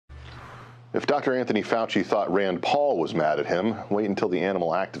If Dr. Anthony Fauci thought Rand Paul was mad at him, wait until the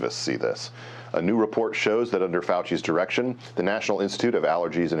animal activists see this. A new report shows that under Fauci's direction, the National Institute of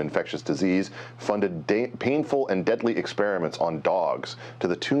Allergies and Infectious Disease funded painful and deadly experiments on dogs to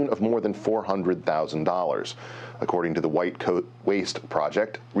the tune of more than $400,000. According to the White Coat Waste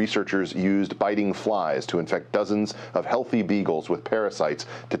Project, researchers used biting flies to infect dozens of healthy beagles with parasites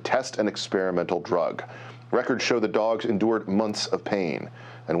to test an experimental drug. Records show the dogs endured months of pain,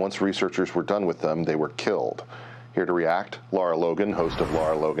 and once researchers were done with them, they were killed. Here to react, Lara Logan, host of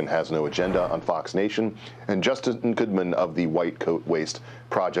Lara Logan Has No Agenda on Fox Nation, and Justin Goodman of the White Coat Waste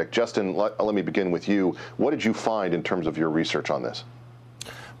Project. Justin, let me begin with you. What did you find in terms of your research on this?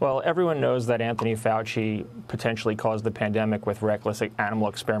 Well, everyone knows that Anthony Fauci potentially caused the pandemic with reckless animal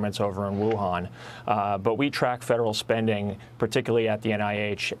experiments over in Wuhan. But we track federal spending, particularly at the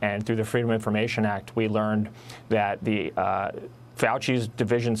NIH, and through the Freedom of Information Act, we learned that the Fauci's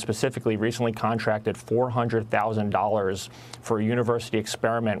division specifically recently contracted $400,000 for a university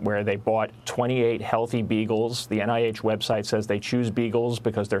experiment where they bought 28 healthy beagles. The NIH website says they choose beagles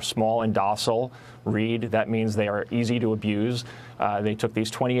because they're small and docile. Read, that means they are easy to abuse. They took these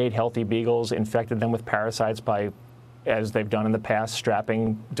 28 healthy beagles, infected them with parasites by, as they've done in the past,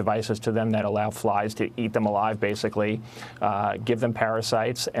 strapping devices to them that allow flies to eat them alive, basically, give them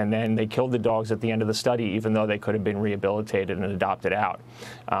parasites, and then they killed the dogs at the end of the study, even though they could have been rehabilitated and adopted out.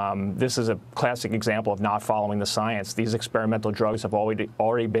 This is a classic example of not following the science. These experimental drugs have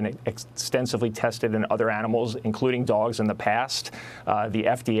already been extensively tested in other animals, including dogs, in the past. The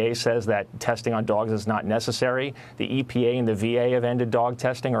FDA says that testing on dogs is not necessary. The EPA and the VA have ended dog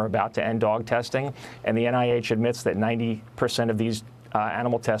testing or are about to end dog testing, and the NIH admits that 90% of these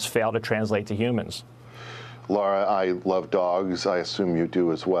animal tests fail to translate to humans. Lara, I love dogs. I assume you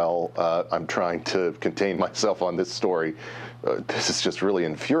do as well. I'm trying to contain myself on this story. This is just really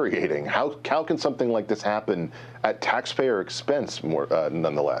infuriating. How can something like this happen at taxpayer expense,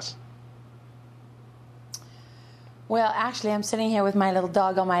 nonetheless? Well, actually, I'm sitting here with my little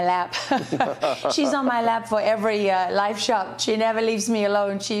dog on my lap. She's on my lap for every live shot. She never leaves me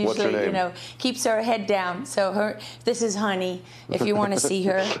alone. She usually, keeps her head down. So this is Honey, if you want to see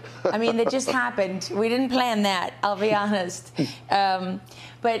her. I mean, it just happened. We didn't plan that, I'll be honest.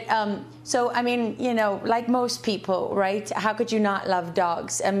 So, I mean, like most people, right? How could you not love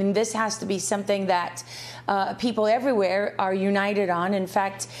dogs? I mean, this has to be something that people everywhere are united on. In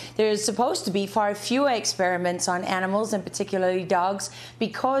fact, there's supposed to be far fewer experiments on animals, and particularly dogs,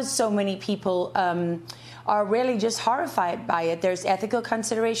 because so many people are really just horrified by it. There's ethical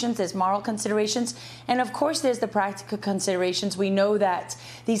considerations, there's moral considerations, and of course there's the practical considerations. We know that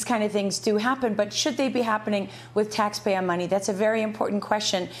these kind of things do happen, but should they be happening with taxpayer money? That's a very important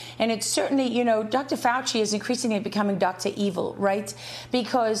question. And it's certainly, Dr. Fauci is increasingly becoming Dr. Evil, right?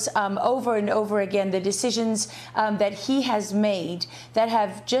 Because over and over again, the decisions that he has made that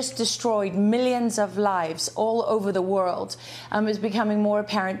have just destroyed millions of lives all over the world is becoming more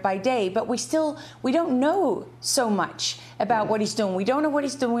apparent by day. But we don't know so much about what he's doing. We don't know what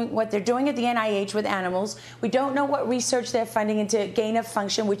he's doing, what they're doing at the NIH with animals. We don't know what research they're funding into gain of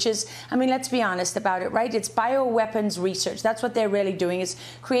function, which is, I mean, let's be honest about it, right? It's bioweapons research. That's what they're really doing, is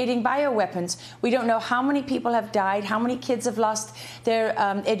creating bioweapons. We don't know how many people have died, how many kids have lost their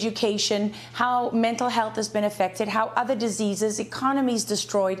education, how mental health has been affected, how other diseases, economies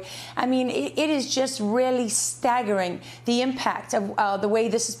destroyed. I mean, it is just really staggering, the impact of the way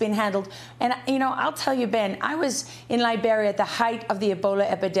this has been handled. And, I'll tell you, Ben, I was in Liberia at the height of the Ebola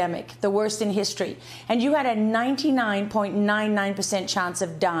epidemic, the worst in history, and you had a 99.99% chance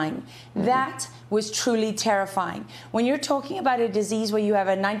of dying. That was truly terrifying. When you're talking about a disease where you have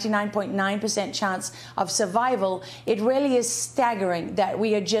a 99.9% chance of survival, it really is staggering that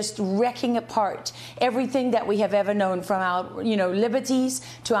we are just wrecking apart everything that we have ever known, from our liberties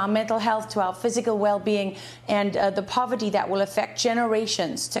to our mental health to our physical well-being, and the poverty that will affect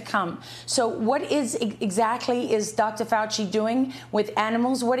generations to come. So what exactly is Dr. Fauci doing with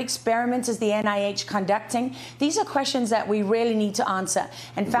animals? What experiments is the NIH conducting? These are questions that we really need to answer.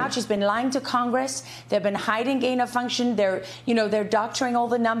 And Fauci's been lying to Congress. They've been hiding gain of function. They're doctoring all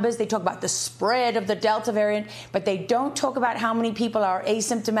the numbers. They talk about the spread of the Delta variant, but they don't talk about how many people are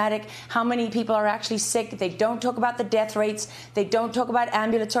asymptomatic, how many people are actually sick. They don't talk about the death rates. They don't talk about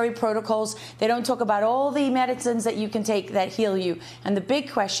ambulatory protocols. They don't talk about all the medicines that you can take that heal you. And the big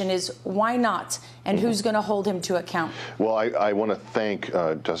question is, why not? And who's going to hold him to account? Well, I want to thank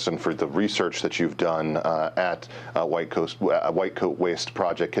Justin for the research that you've done at White Coat Waste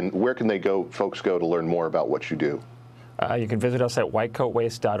Project. Where can folks go to learn more about what you do? You can visit us at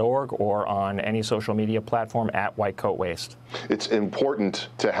whitecoatwaste.org or on any social media platform at whitecoatwaste. It's important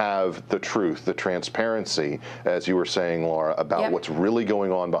to have the truth, the transparency, as you were saying, Laura, about what's really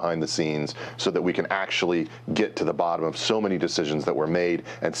going on behind the scenes so that we can actually get to the bottom of so many decisions that were made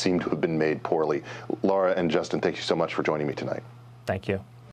and seem to have been made poorly. Laura and Justin, thank you so much for joining me tonight. Thank you.